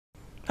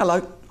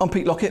Hello, I'm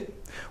Pete Lockett.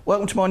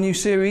 Welcome to my new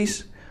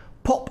series,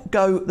 Pop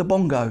Go the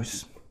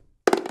Bongos.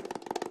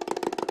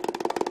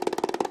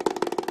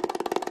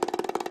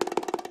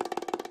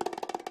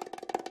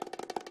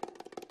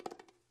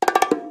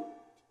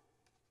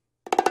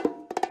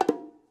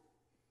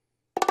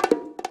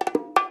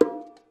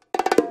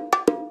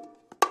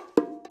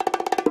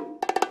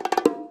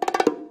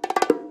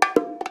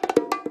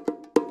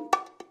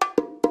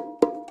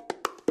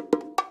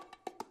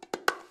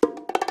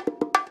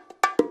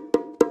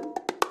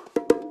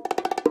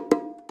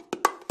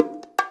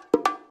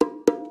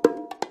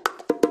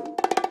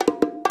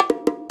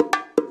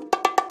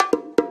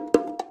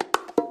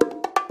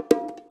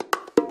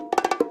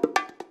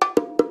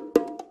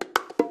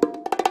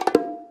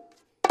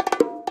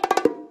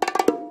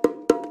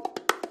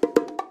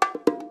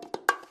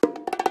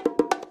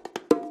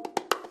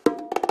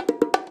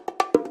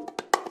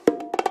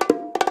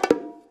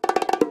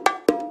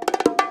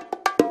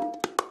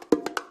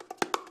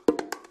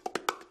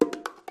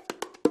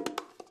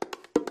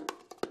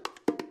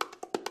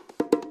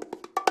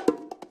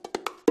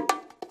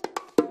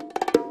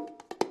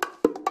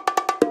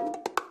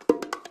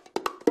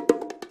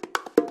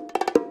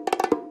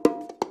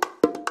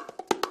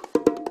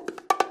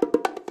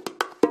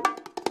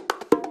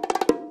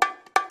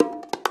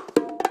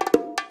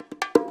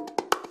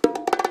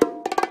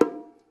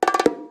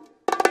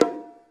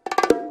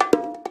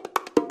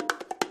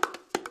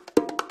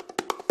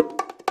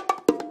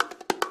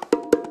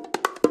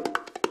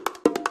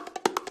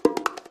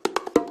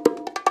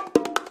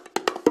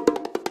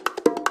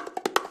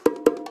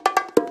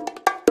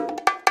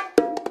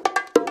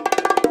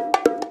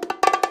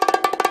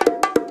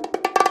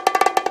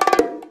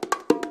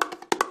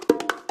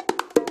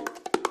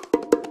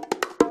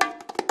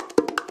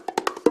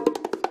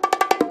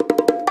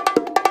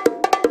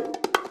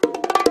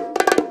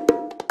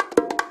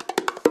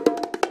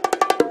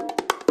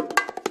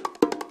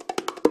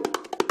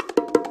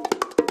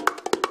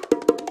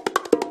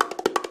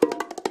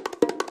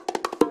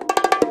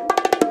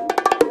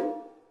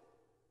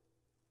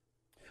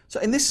 So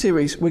in this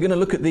series, we're going to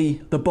look at the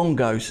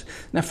bongos.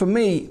 Now for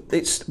me,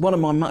 it's one of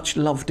my much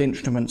loved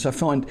instruments. I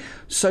find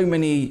so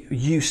many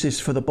uses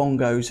for the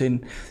bongos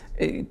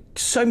in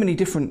so many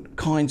different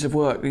kinds of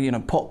work, you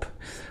know, pop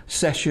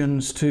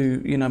sessions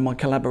to, you know, my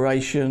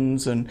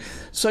collaborations and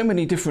so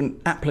many different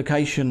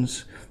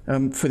applications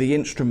for the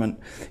instrument.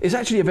 It's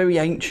actually a very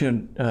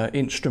ancient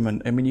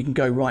instrument. I mean, you can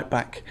go right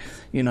back,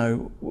 you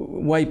know,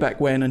 way back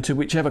when and to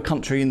whichever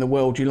country in the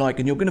world you like,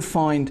 and you're going to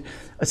find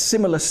a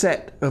similar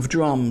set of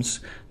drums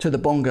to the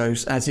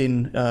bongos, as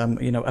in,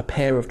 you know, a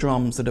pair of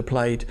drums that are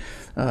played,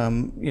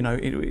 you know,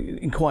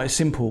 in quite a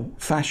simple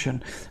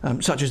fashion,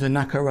 such as the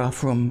nakara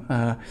from,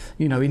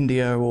 you know,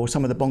 India, or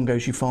some of the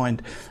bongos you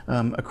find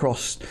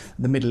across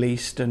the Middle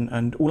East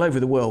and all over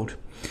the world.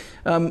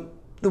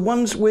 The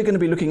ones we're going to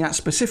be looking at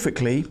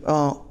specifically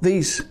are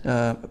these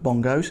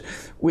bongos,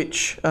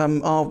 which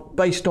are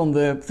based on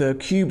the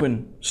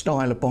Cuban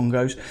style of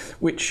bongos,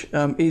 which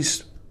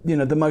is, you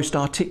know, the most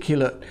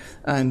articulate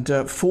and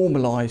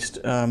formalized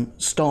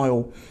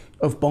style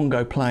of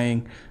bongo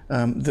playing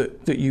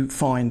that you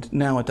find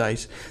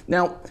nowadays.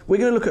 Now, we're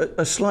going to look at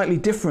a slightly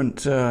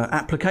different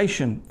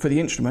application for the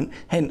instrument,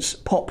 hence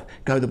Pop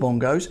Go the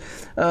Bongos,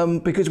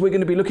 because we're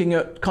going to be looking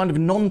at kind of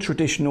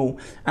non-traditional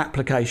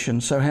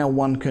applications, so how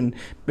one can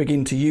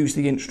begin to use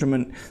the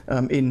instrument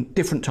in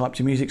different types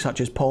of music,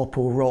 such as pop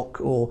or rock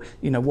or,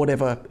 you know,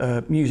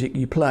 whatever music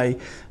you play,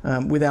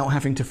 without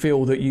having to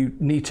feel that you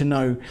need to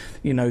know,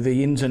 you know,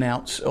 the ins and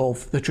outs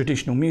of the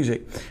traditional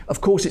music. Of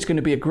course, it's going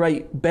to be a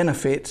great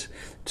benefit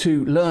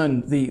to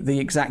learn the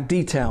exact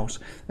details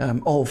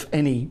of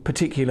any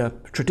particular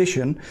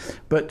tradition,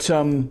 but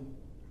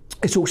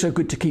it's also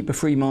good to keep a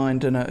free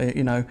mind and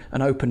you know,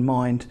 an open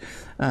mind,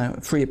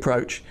 free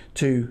approach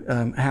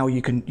to how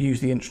you can use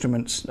the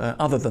instruments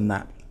other than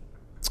that.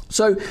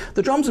 So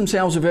the drums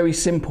themselves are very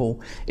simple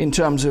in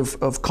terms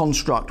of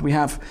construct. We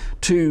have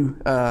two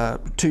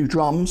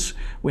drums.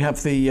 We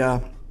have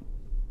the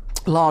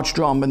large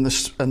drum and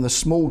the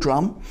small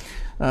drum.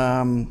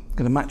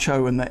 The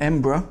macho and the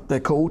embra,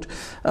 they're called,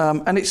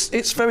 and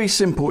it's very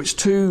simple. It's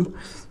two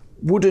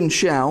wooden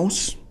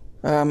shells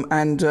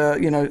and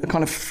you know, a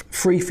kind of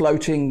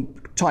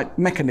free-floating type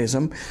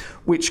mechanism,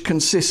 which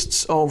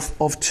consists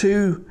of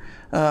two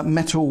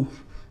metal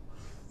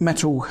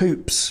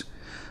hoops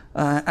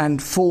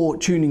and 4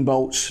 tuning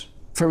bolts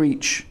for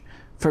each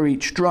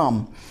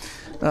drum.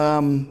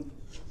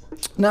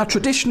 Now,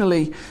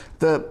 traditionally,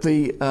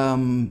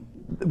 the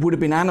would have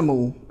been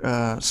animal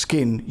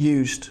skin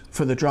used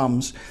for the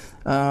drums,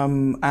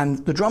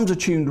 and the drums are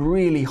tuned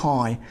really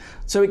high,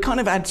 so it kind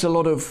of adds a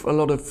lot of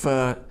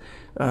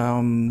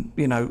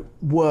you know,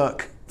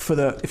 work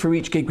for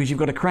each gig, because you've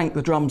got to crank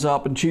the drums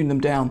up and tune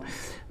them down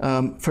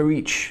for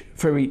each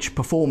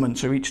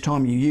performance or each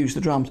time you use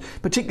the drums,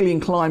 particularly in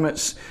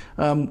climates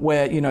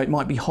where it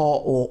might be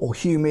hot or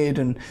humid,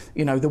 and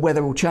the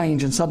weather will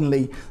change and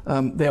suddenly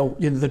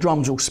the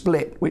drums will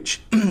split,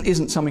 which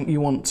isn't something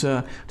you want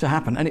to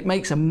happen. And it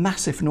makes a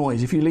massive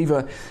noise if you leave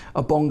a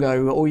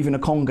bongo or even a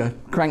conga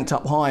cranked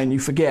up high and you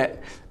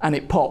forget, and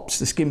it pops,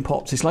 the skin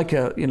pops. It's like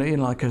a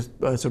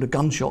sort of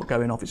gunshot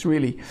going off. It's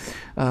really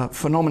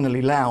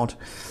phenomenally loud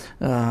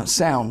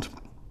sound.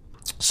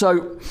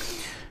 So,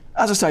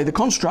 as I say, the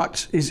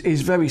construct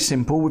is very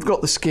simple. We've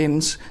got the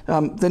skins.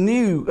 The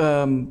new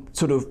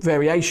sort of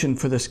variation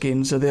for the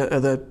skins are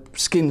the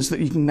skins that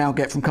you can now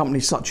get from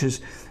companies such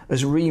as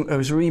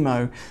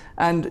Remo.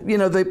 And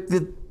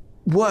the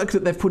work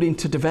that they've put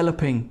into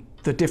developing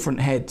the different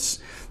heads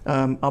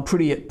are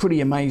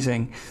pretty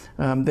amazing.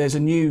 There's a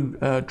new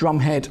drum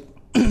head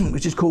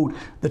which is called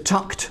the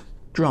tucked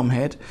drum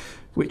head,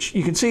 which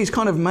you can see is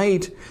kind of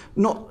made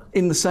not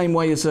in the same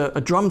way as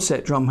a drum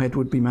set drum head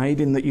would be made,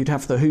 in that you'd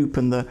have the hoop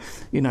and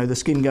the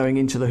skin going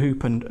into the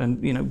hoop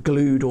and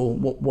glued, or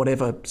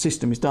whatever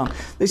system is done.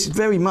 This is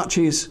very much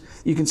you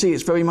can see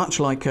it's very much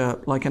like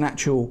an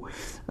actual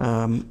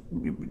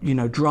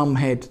drum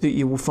head that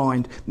you will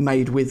find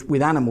made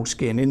with animal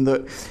skin, in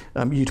that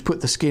you'd put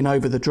the skin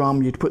over the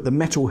drum, you'd put the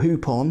metal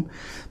hoop on,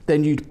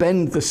 then you'd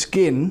bend the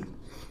skin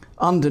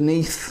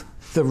underneath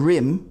the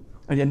rim,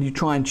 and then you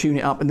try and tune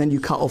it up, and then you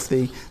cut off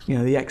the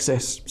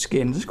excess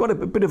skin. It's quite a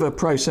bit of a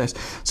process.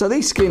 So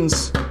these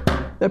skins,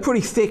 they're pretty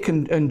thick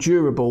and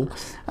durable,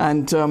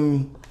 and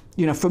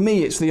for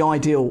me it's the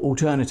ideal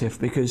alternative,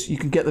 because you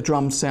can get the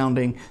drums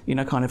sounding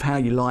kind of how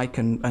you like,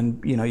 and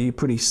you're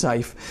pretty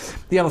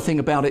safe. The other thing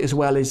about it as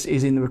well is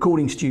in the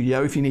recording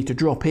studio, if you need to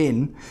drop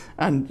in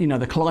and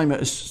the climate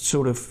has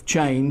sort of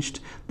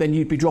changed, then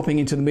you'd be dropping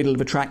into the middle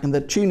of a track, and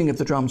the tuning of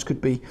the drums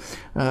could be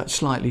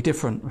slightly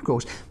different, of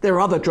course. There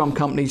are other drum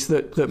companies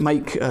that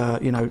make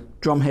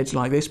drum heads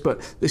like this,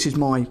 but this is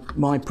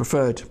my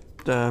preferred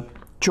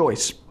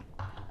choice.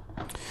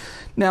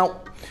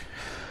 Now,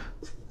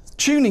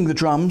 tuning the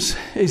drums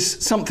is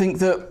something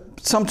that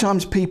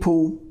sometimes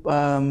people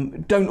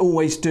don't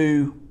always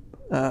do.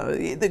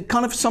 They're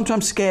kind of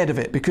sometimes scared of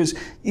it, because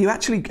you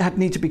actually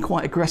need to be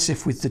quite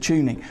aggressive with the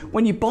tuning.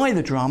 When you buy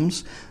the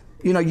drums,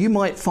 you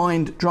might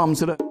find drums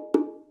that are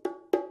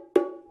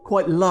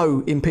quite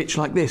low in pitch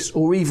like this,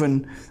 or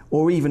even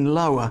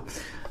lower.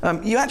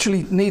 You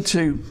actually need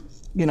to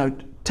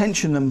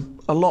tension them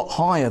a lot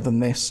higher than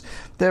this.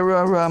 There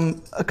are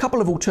a couple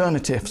of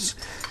alternatives.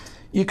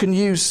 You can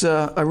use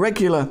a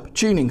regular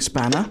tuning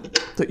spanner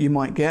that you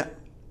might get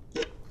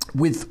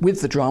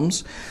with the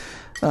drums,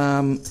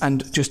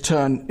 and just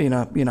turn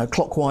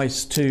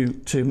clockwise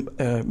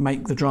to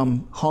make the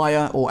drum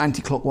higher, or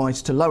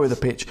anti-clockwise to lower the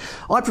pitch.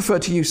 I prefer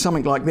to use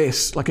something like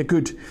this, like a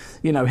good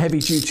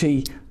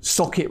heavy-duty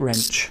socket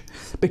wrench,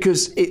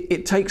 because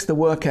it takes the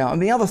work out.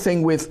 And the other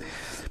thing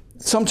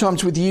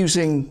sometimes with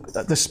using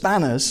the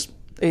spanners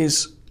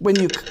is when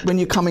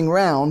you're coming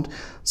round,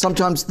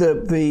 sometimes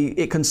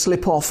it can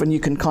slip off and you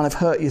can kind of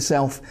hurt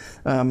yourself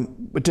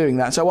doing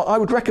that. So I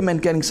would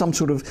recommend getting some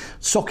sort of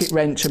socket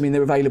wrench. I mean,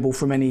 they're available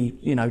from any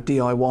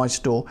DIY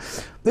store.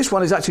 This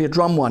one is actually a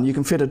drum one. You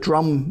can fit a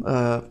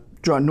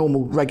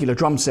normal regular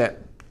drum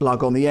set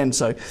lug on the end,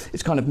 so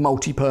it's kind of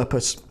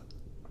multi-purpose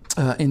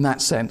in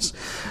that sense.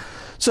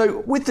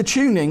 So with the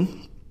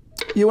tuning,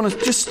 you want to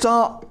just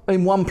start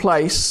in one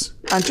place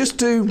and just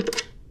do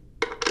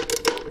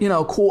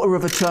a quarter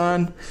of a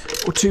turn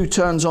or 2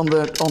 turns on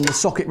the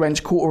socket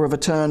wrench, quarter of a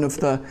turn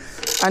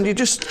and you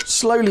just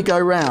slowly go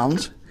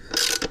round,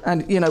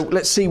 and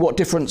let's see what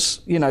difference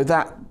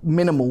that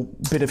minimal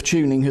bit of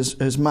tuning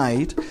has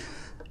made.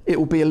 It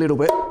will be a little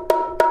bit.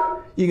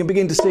 You can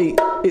begin to see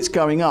it's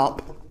going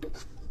up.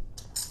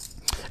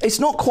 It's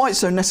not quite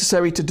so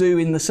necessary to do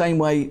in the same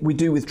way we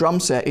do with drum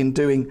set, in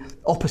doing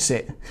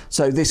opposite.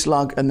 So this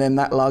lug and then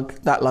that lug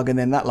and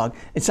then that lug.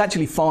 It's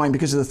actually fine,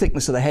 because of the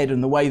thickness of the head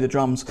and the way the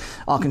drums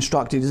are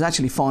constructed. It's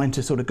actually fine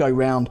to sort of go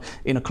round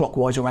in a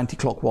clockwise or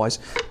anti-clockwise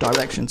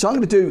direction. So I'm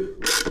going to do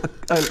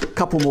a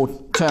couple more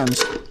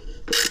turns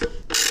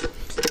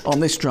on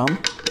this drum.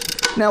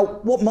 Now,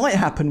 what might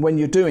happen when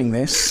you're doing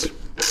this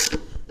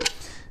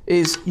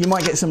is you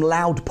might get some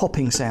loud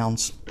popping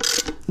sounds.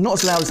 Not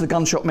as loud as the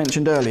gunshot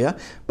mentioned earlier,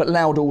 but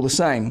loud all the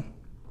same.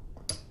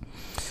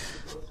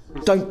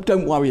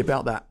 Don't worry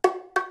about that.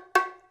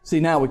 See,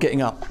 now we're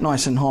getting up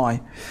nice and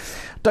high.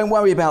 Don't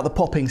worry about the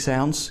popping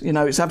sounds.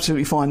 It's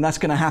absolutely fine. That's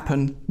going to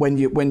happen when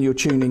you're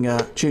tuning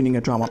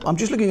a drum up. I'm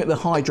just looking at the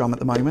high drum at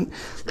the moment.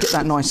 Get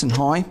that nice and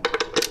high.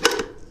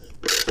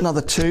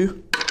 Another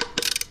 2.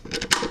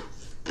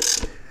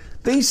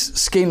 These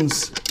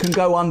skins can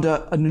go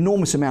under an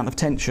enormous amount of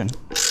tension.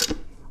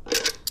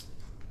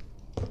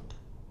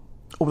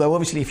 Although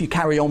obviously if you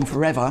carry on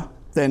forever,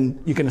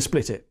 then you're going to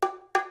split it.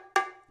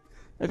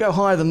 Now go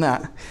higher than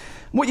that.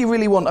 What you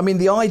really want, I mean,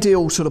 the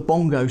ideal sort of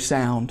bongo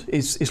sound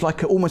is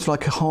almost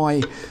like a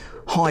high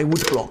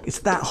wood block. It's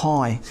that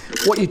high.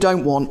 What you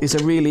don't want is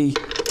a really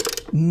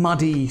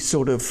muddy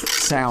sort of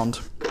sound.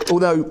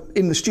 Although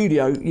in the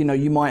studio, you know,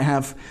 you might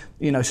have,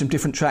 you know, some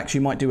different tracks.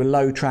 You might do a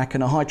low track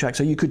and a high track,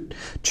 so you could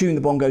tune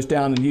the bongos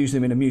down and use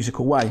them in a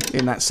musical way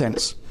in that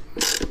sense.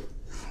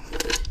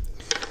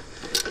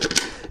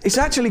 It's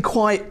actually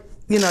quite,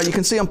 you know, you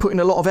can see I'm putting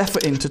a lot of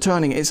effort into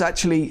turning it. It's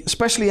actually,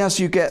 especially as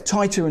you get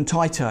tighter and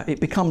tighter, it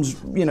becomes,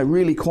 you know,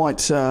 really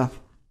quite...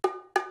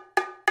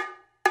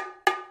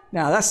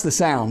 Now that's the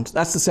sound.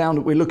 That's the sound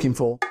that we're looking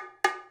for.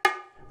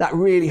 That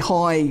really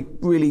high,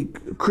 really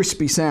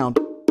crispy sound.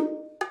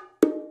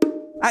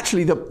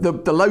 Actually,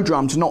 the low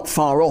drum's not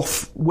far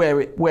off where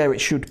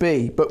it should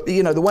be, but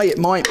you know the way it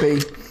might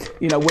be,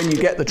 you know, when you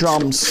get the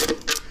drums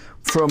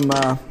from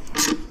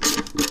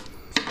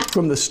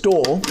the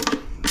store,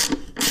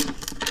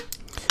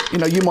 you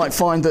know, you might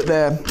find that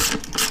they're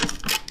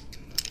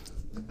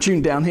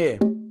tuned down here,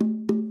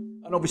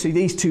 and obviously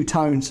these two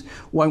tones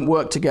won't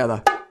work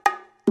together.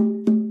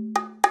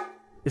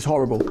 It's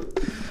horrible.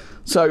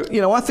 So, you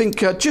know, I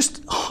think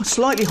just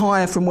slightly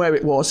higher from where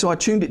it was. So I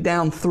tuned it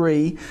down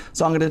 3.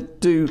 So I'm going to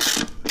do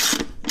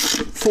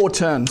 4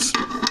 turns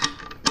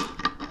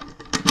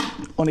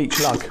on each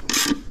lug.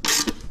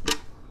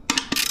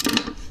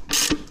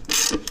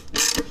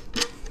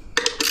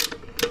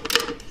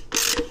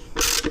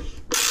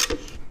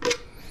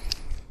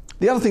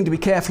 The other thing to be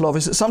careful of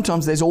is that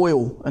sometimes there's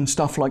oil and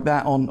stuff like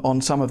that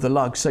on some of the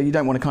lugs. So you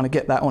don't want to kind of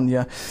get that on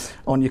your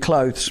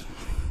clothes.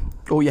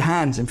 Or your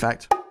hands, in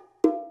fact.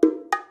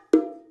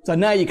 So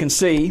now you can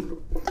see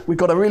we've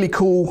got a really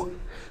cool...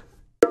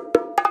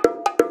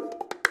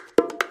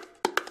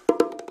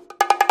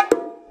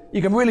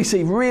 You can really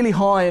see really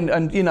high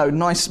and you know,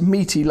 nice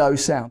meaty low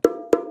sound.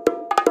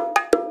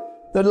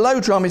 The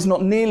low drum is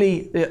not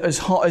nearly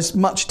as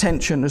much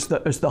tension as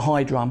the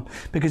high drum,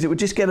 because it would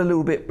just get a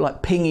little bit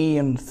like pingy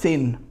and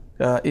thin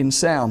in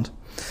sound.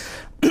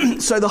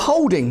 So the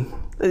holding...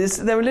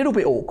 they're a little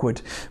bit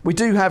awkward. We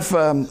do have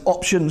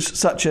options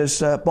such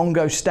as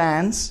bongo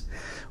stands,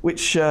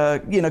 which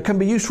you know, can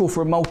be useful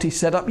for a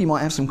multi-setup. You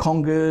might have some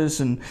congas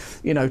and,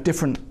 you know,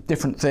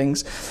 different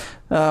things,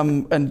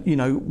 and you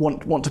know,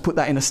 want to put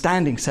that in a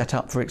standing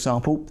setup, for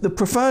example. The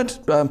preferred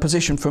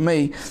position for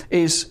me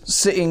is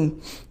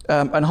sitting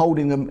and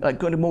holding them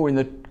kind of more in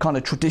the kind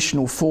of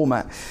traditional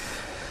format.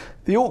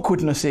 The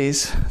awkwardness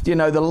is, you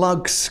know, the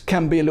lugs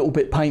can be a little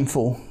bit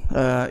painful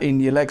in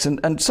your legs,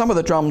 and some of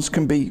the drums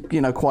can be, you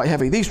know, quite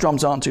heavy. These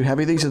drums aren't too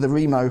heavy. These are the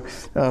Remo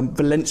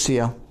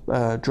Valencia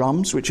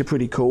drums, which are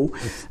pretty cool,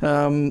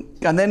 and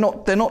they're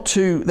not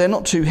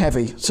too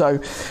heavy. So,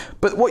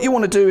 but what you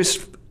want to do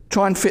is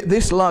try and fit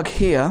this lug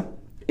here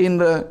in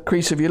the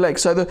crease of your leg.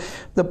 So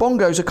the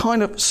bongos are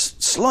kind of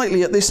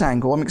slightly at this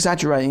angle. I'm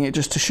exaggerating it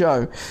just to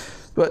show,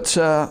 but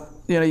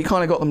you know, you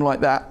kind of got them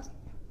like that.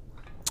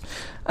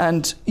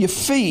 And your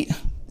feet,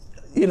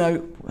 you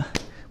know,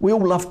 we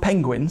all love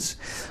penguins.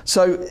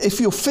 So if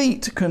your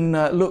feet can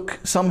look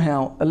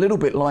somehow a little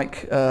bit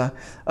like a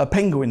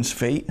penguin's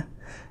feet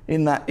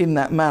in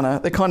that manner,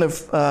 they kind of,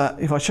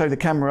 if I show the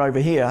camera over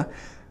here,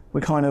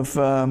 we kind of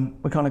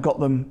got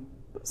them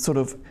sort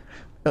of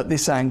at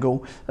this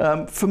angle.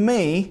 For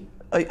me,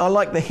 I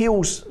like the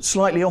heels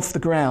slightly off the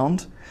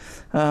ground.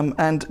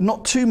 And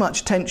not too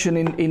much tension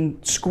in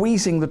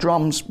squeezing the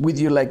drums with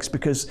your legs,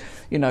 because,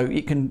 you know,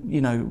 it can,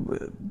 you know,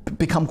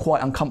 become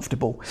quite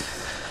uncomfortable,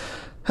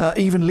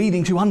 even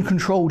leading to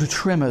uncontrolled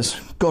tremors,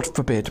 God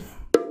forbid.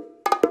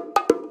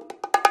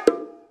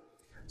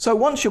 So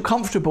once you're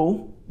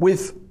comfortable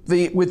with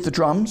the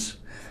drums,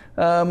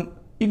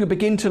 you can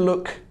begin to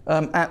look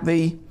at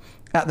the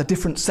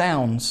different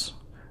sounds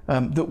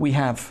that we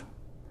have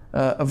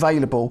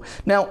available.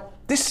 Now,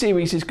 this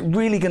series is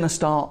really going to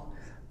start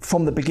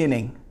from the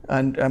beginning,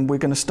 and we're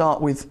going to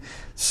start with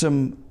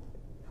some,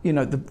 you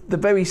know, the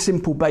very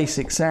simple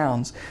basic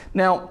sounds.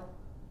 Now,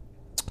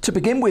 to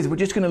begin with, we're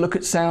just going to look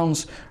at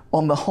sounds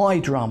on the high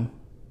drum,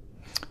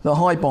 the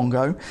high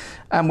bongo,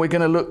 and we're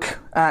going to look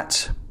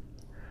at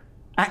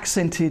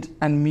accented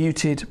and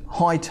muted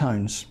high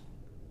tones.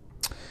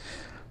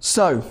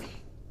 So,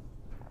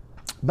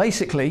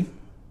 basically,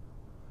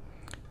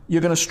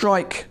 you're going to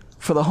strike,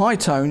 for the high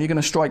tone, you're going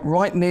to strike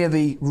right near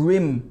the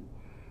rim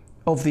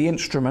of the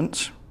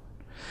instrument.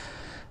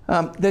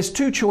 There's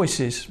 2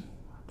 choices.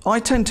 I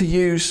tend to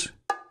use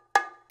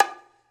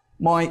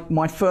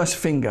my first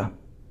finger.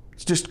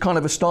 It's just kind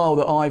of a style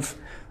that I've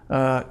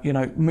you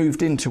know,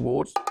 moved in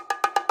towards.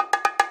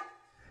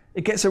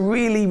 It gets a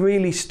really,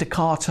 really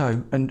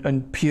staccato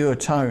and pure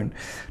tone.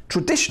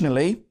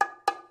 Traditionally,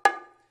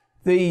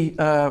 the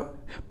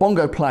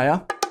bongo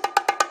player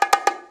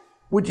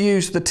would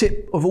use the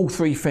tip of all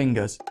 3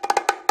 fingers.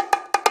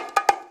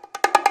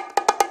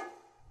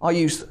 I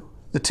use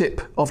the tip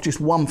of just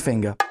 1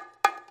 finger.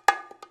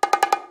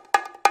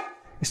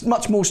 It's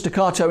much more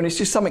staccato, and it's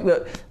just something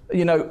that,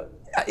 you know,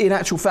 in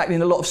actual fact,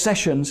 in a lot of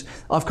sessions,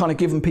 I've kind of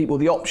given people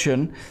the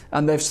option,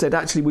 and they've said,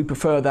 actually, we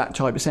prefer that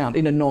type of sound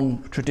in a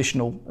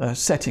non-traditional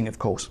setting, of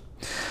course.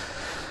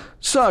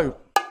 So,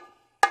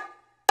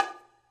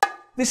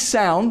 this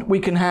sound we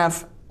can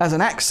have as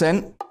an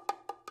accent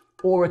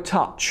or a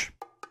touch.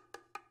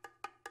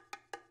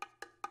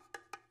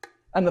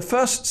 And the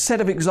first set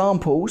of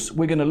examples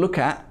we're going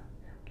to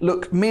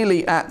look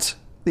merely at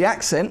the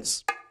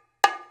accents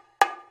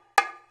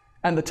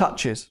and the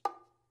touches.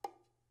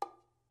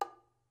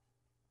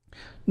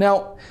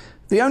 Now,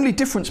 the only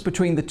difference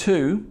between the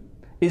two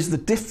is the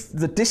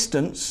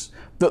distance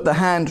that the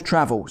hand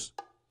travels.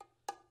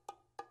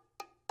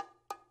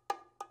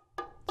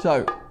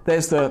 So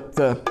there's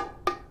the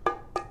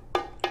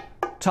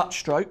touch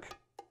stroke.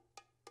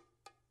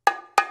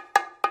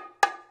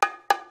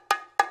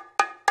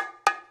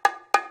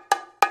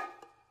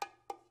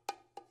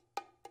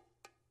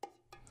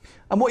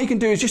 And what you can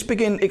do is just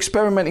begin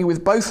experimenting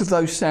with both of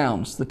those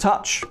sounds. The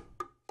touch,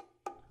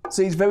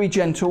 see, it's very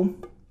gentle,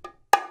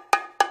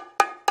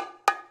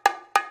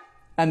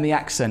 and the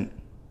accent.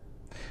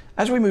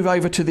 As we move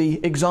over to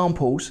the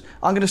examples,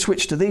 I'm going to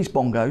switch to these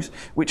bongos,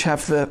 which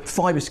have the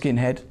fibre skin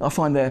head. I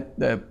find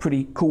they're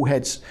pretty cool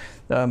heads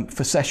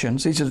for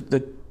sessions. These are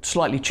the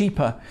slightly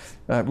cheaper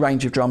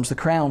range of drums, the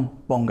crown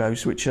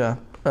bongos, which are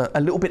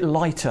a little bit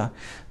lighter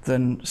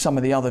than some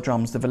of the other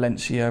drums, the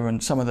Valencia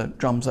and some of the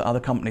drums that other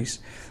companies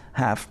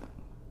have.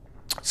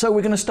 So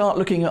we're going to start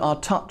looking at our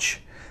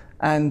touch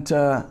and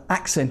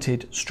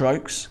accented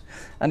strokes.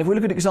 And if we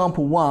look at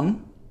example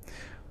 1,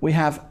 we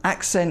have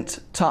accent,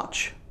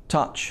 touch,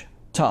 touch,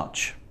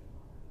 touch.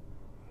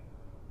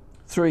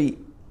 3,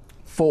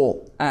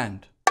 4,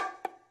 and.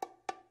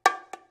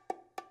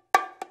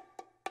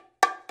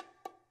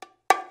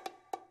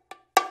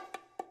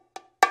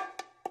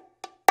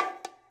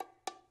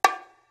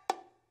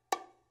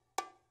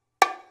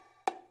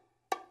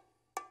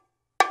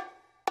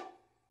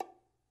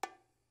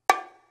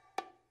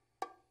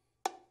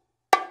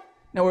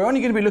 Now we're only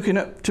going to be looking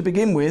at, to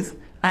begin with,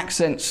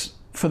 accents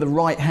for the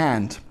right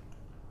hand.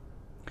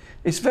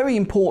 It's very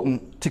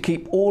important to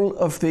keep all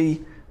of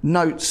the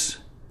notes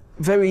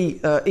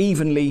very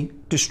evenly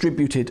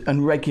distributed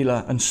and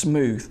regular and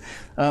smooth.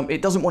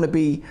 It doesn't want to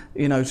be,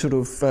 sort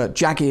of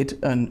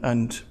jagged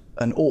and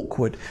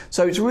awkward.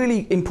 So it's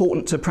really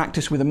important to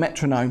practice with a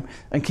metronome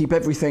and keep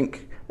everything,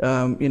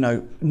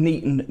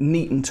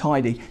 neat and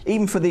tidy,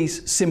 even for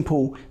these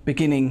simple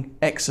beginning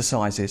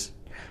exercises.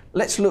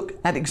 Let's look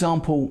at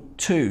example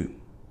 2,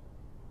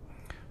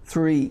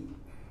 3,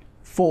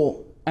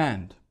 4,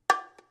 and.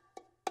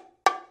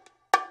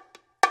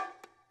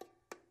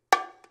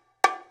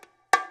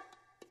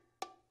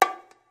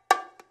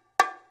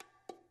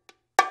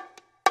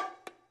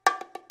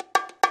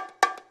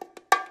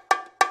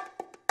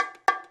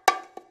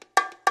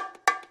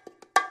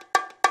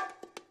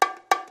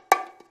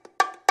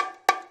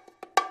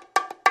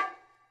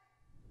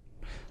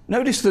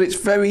 Notice that it's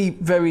very,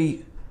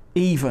 very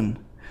even,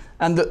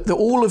 and that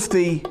all of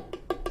the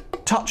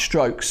touch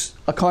strokes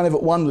are kind of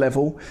at one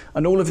level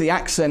and all of the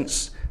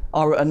accents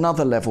are at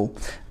another level.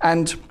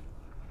 And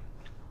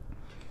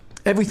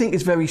everything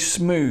is very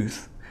smooth.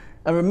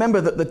 And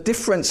remember that the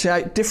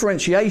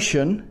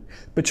differentiation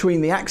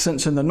between the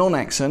accents and the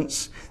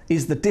non-accents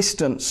is the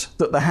distance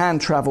that the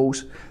hand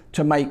travels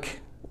to make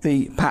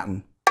the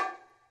pattern.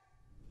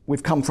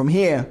 We've come from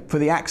here for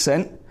the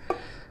accent,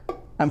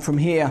 and from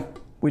here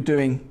we're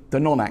doing the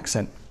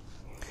non-accent.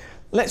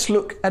 Let's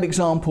look at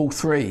example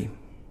 3.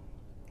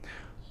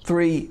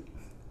 3,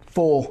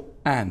 4,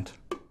 and.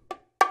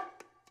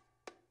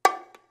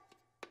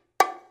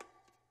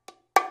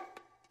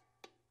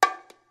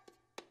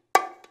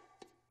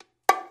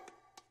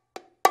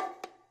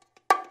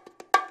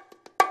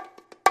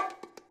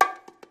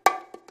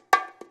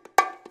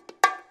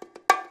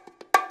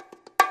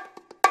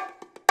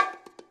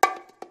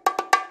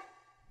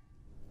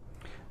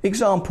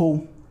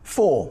 Example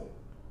 4.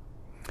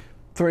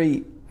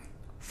 3,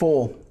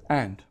 4,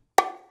 and.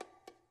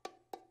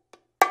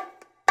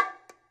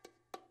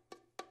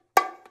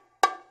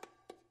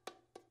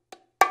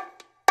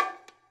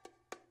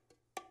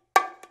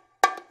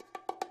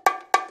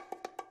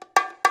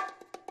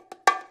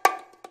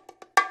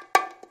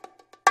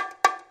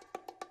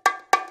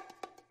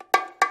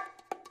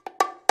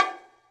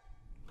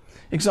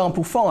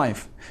 Example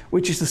 5,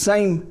 which is the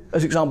same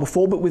as example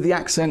 4, but with the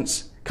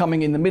accents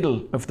coming in the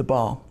middle of the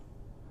bar.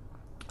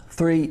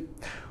 3,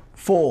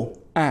 4,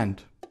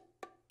 and.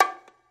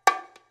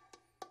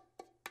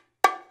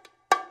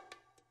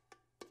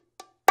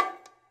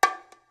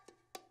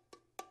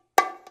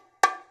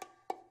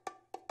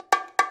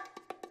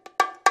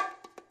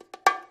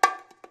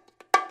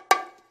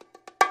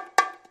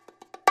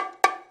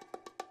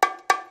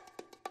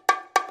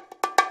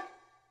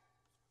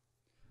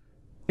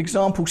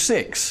 Example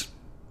 6,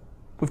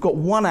 we've got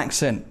one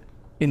accent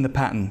in the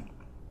pattern.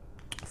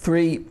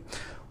 3,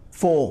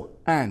 4,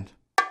 and.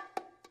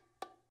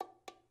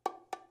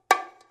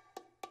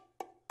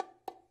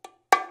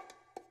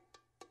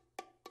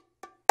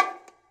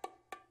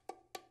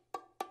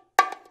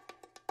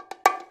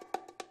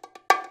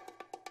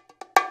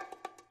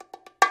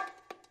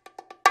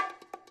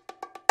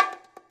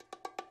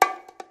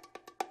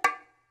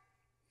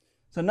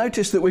 So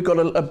notice that we've got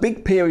a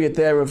big period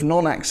there of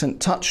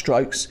non-accent touch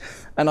strokes,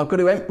 and I've got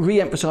to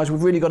re-emphasise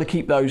we've really got to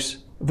keep those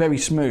very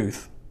smooth.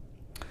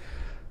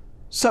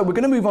 So we're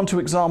going to move on to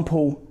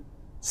example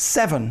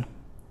 7.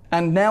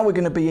 And now we're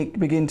going to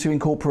begin to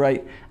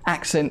incorporate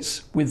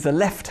accents with the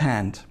left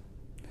hand.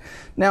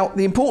 Now,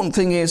 the important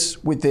thing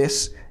is with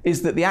this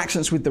is that the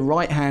accents with the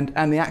right hand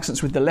and the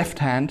accents with the left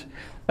hand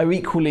are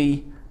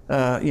equally,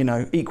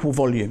 equal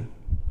volume.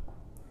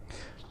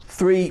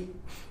 3,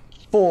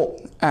 4,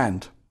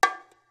 and.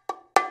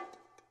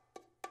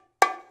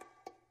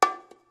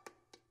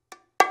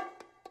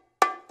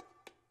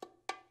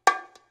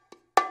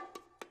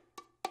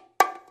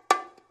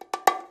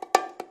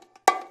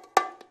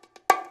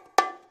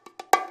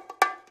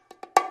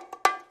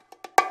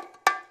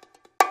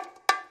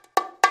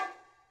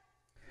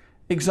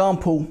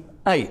 Example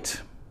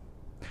 8.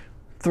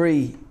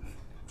 3,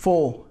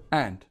 4,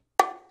 and.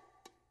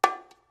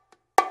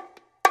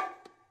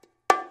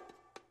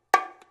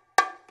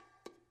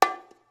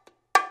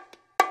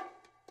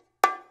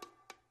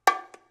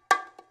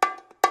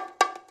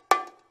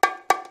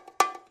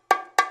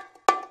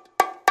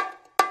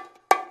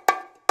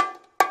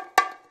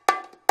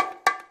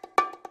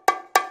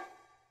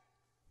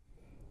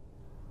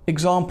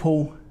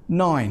 Example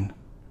 9.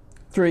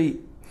 3,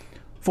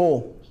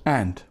 4,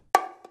 and.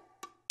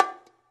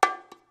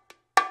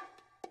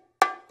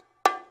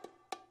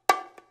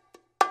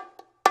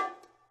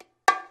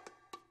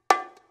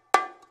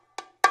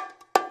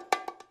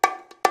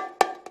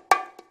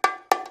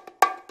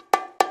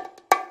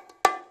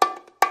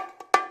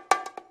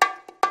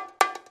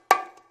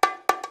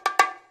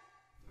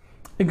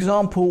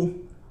 Example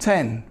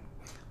 10.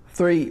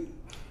 3,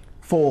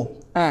 4,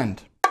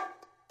 and.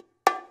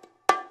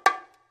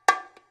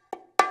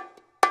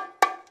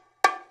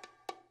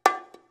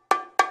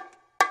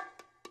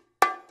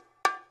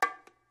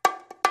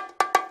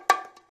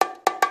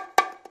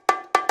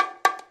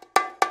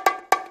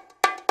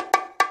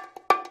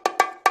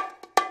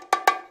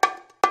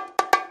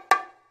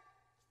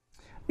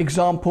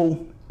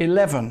 Example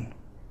 11.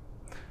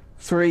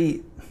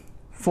 3,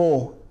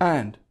 4,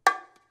 and.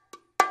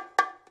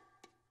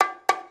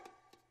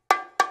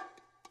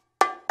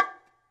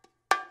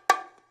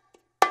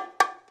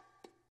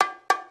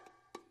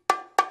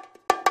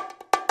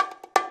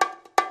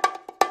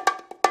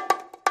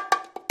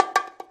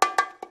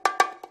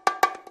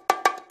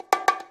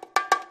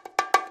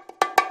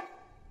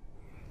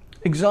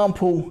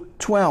 Example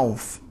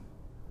 12.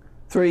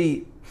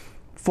 3,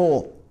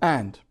 4,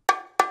 and.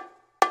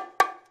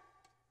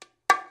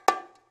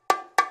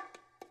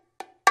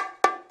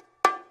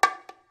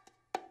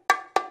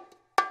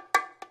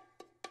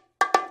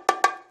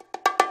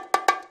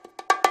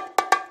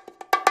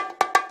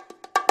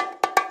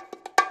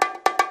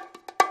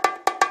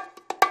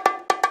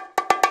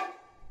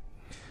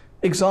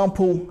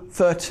 Example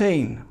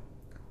 13.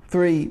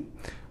 3,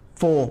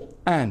 4,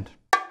 and.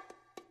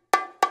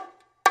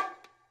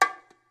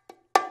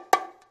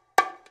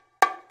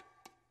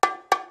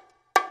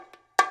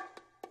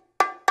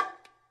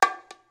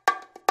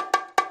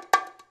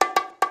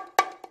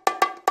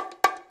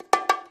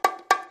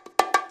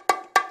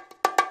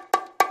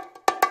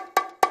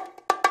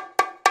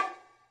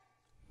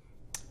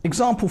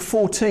 Example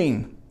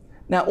 14.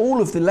 Now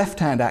all of the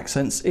left-hand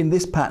accents in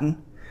this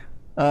pattern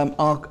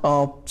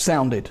are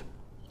sounded.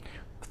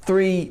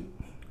 3,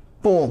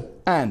 4,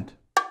 and.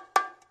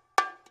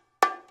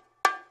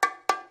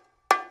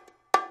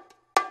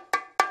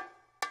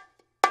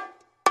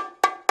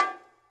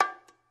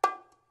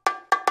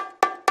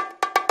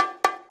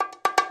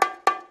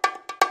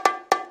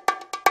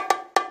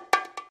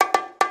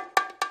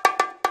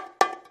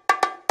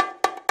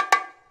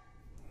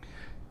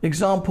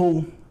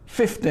 Example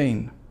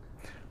 15.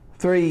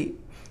 3,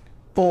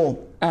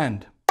 4,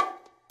 and.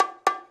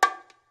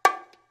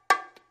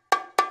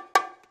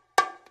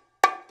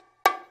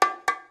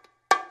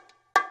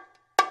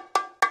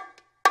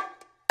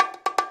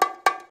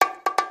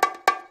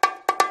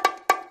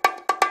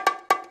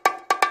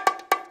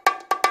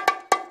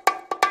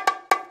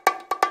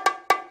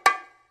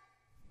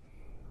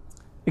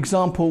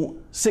 Example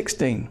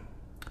 16.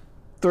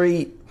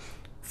 3,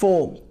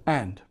 4,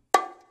 and.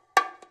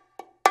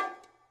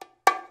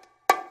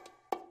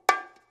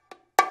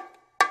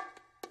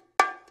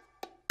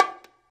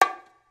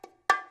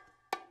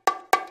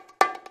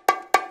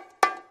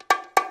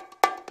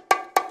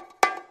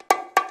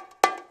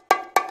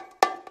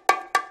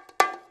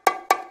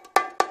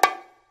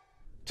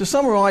 To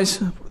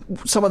summarise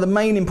some of the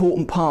main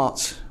important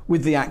parts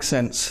with the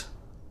accents,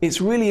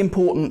 it's really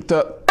important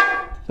that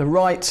the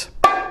right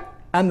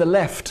and the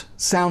left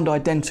sound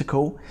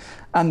identical,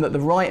 and that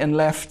the right and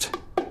left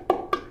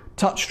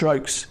touch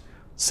strokes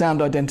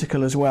sound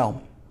identical as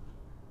well.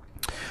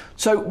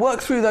 So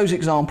work through those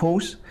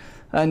examples,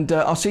 and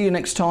I'll see you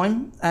next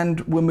time,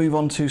 and we'll move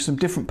on to some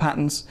different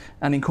patterns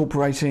and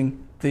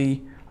incorporating the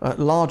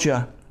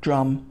larger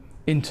drum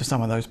into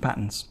some of those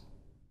patterns.